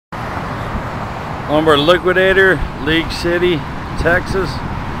Lumber Liquidator, League City, Texas.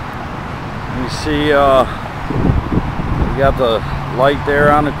 You see, we got the light there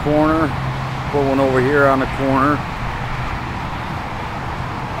on the corner. Put one over here on the corner.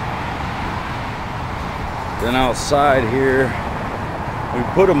 Then outside here, we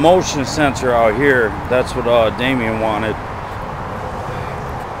put a motion sensor out here. That's what Damien wanted.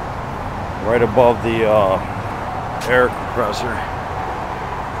 Right above the air compressor.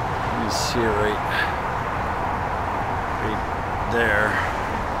 You see it right there.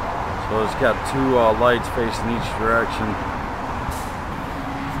 So it's got two lights facing each direction.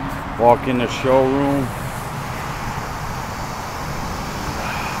 Walk in the showroom.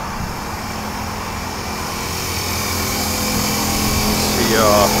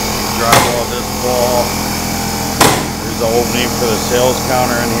 Drywall this wall. There's the opening for the sales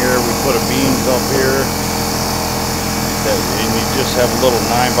counter in here. We put a beams up here, and you just have a little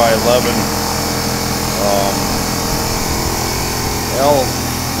 9x11 L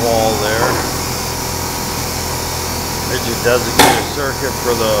wall there. There's your designated circuit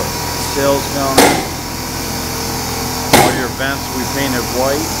for the sales counter. All your vents we painted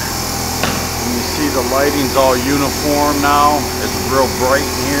white. And you see the lighting's all uniform now. It's real bright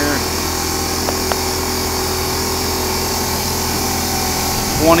in here.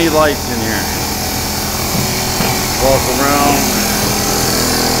 20 lights in here. Walk around.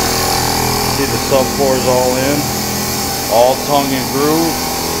 See the subfloors all in. All tongue and groove.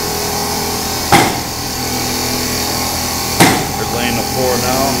 They're laying the floor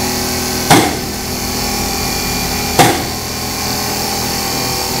now.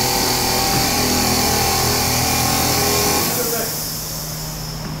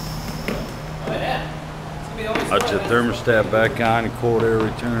 Got your thermostat back on, cold air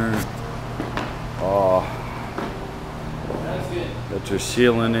return. Got your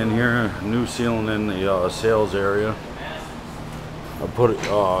ceiling in here, new ceiling in the sales area. I put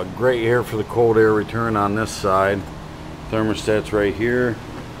grate here for the cold air return on this side. Thermostat's right here.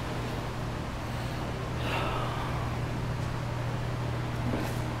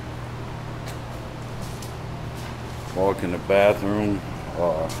 Walk in the bathroom.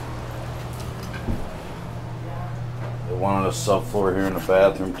 They wanted a subfloor here in the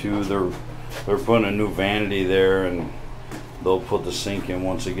bathroom too. They're putting a new vanity there, and they'll put the sink in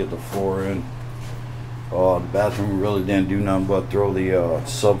once they get the floor in. The bathroom really didn't do nothing but throw the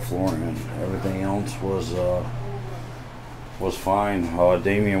subfloor in. Everything else was fine.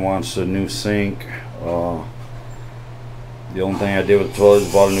 Damien wants a new sink. The only thing I did with the toilet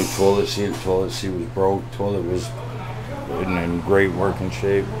is bought a new toilet seat. The toilet seat was broke. The toilet was in great working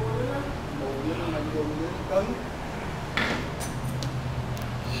shape.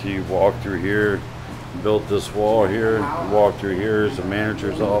 So you walk through here, built this wall here, walk through here is the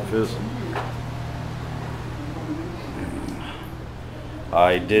manager's office.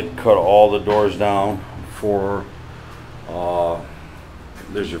 I did cut all the doors down for,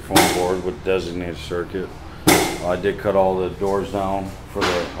 there's your foam board with designated circuit. I did cut all the doors down for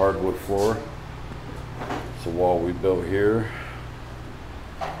the hardwood floor. It's the wall we built here.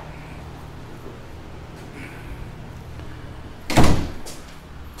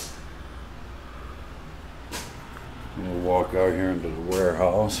 We'll walk out here into the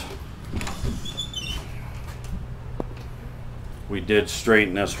warehouse. We did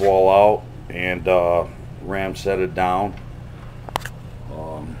straighten this wall out and ram set it down.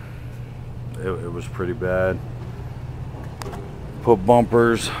 It was pretty bad. Put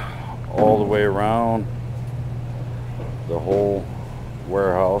bumpers all the way around the whole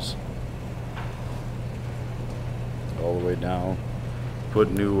warehouse, all the way down.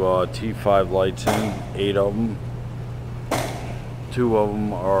 Put new T5 lights in, 8 of them. 2 of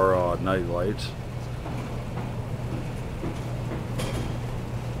them are night lights.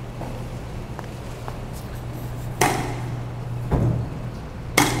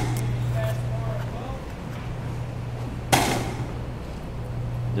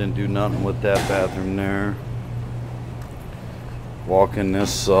 Didn't do nothing with that bathroom there. Walk in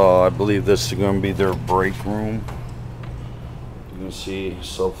this, I believe this is going to be their break room. You can see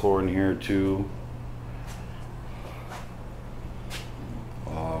subfloor in here too.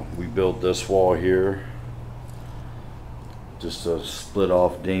 We built this wall here just to split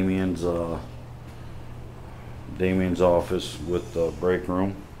off Damien's office with the break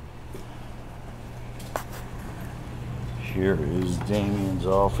room. Here is Damien's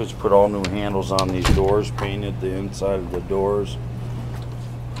office. Put all new handles on these doors, painted the inside of the doors.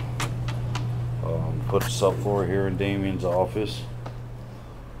 Put a subfloor here in Damien's office.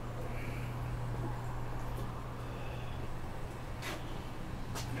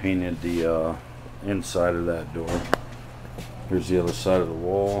 Painted the inside of that door. Here's the other side of the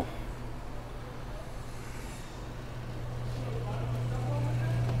wall.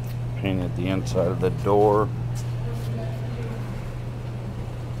 Painted the inside of the door.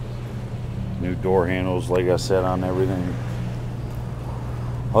 New door handles, like I said, on everything.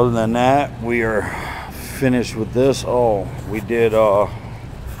 Other than that, we are finished with this. Oh, we did, let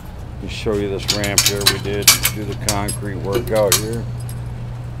me show you this ramp here. We did do the concrete work out here.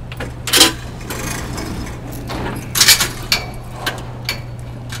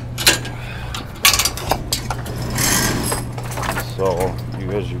 So,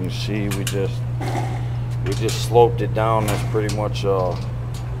 as you can see, we just sloped it down. That's pretty much all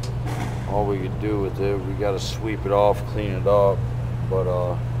we could do with it. We got to sweep it off, clean it up,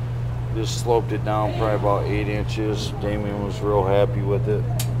 but just sloped it down probably about 8 inches. Damien was real happy with it.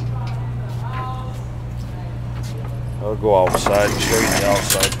 I'll go outside and show you the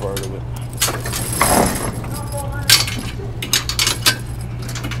outside part of it.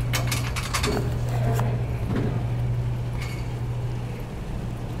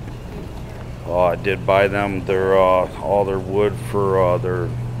 I did buy them their all their wood for their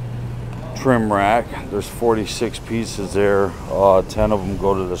trim rack. There's 46 pieces there. 10 of them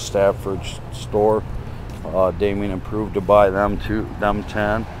go to the Stafford store. Damien approved to buy them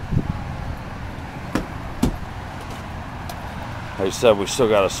 10. Like I said, we still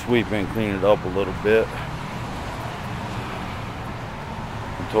got to sweep and clean it up a little bit.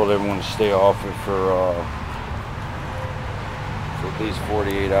 I told everyone to stay off it for at least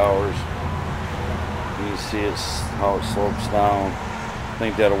 48 hours. You can see how it slopes down. I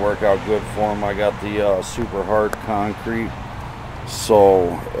think that'll work out good for them. I got the super hard concrete,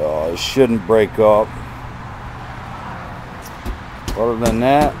 so it shouldn't break up. Other than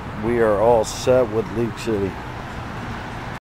that, we are all set with League City.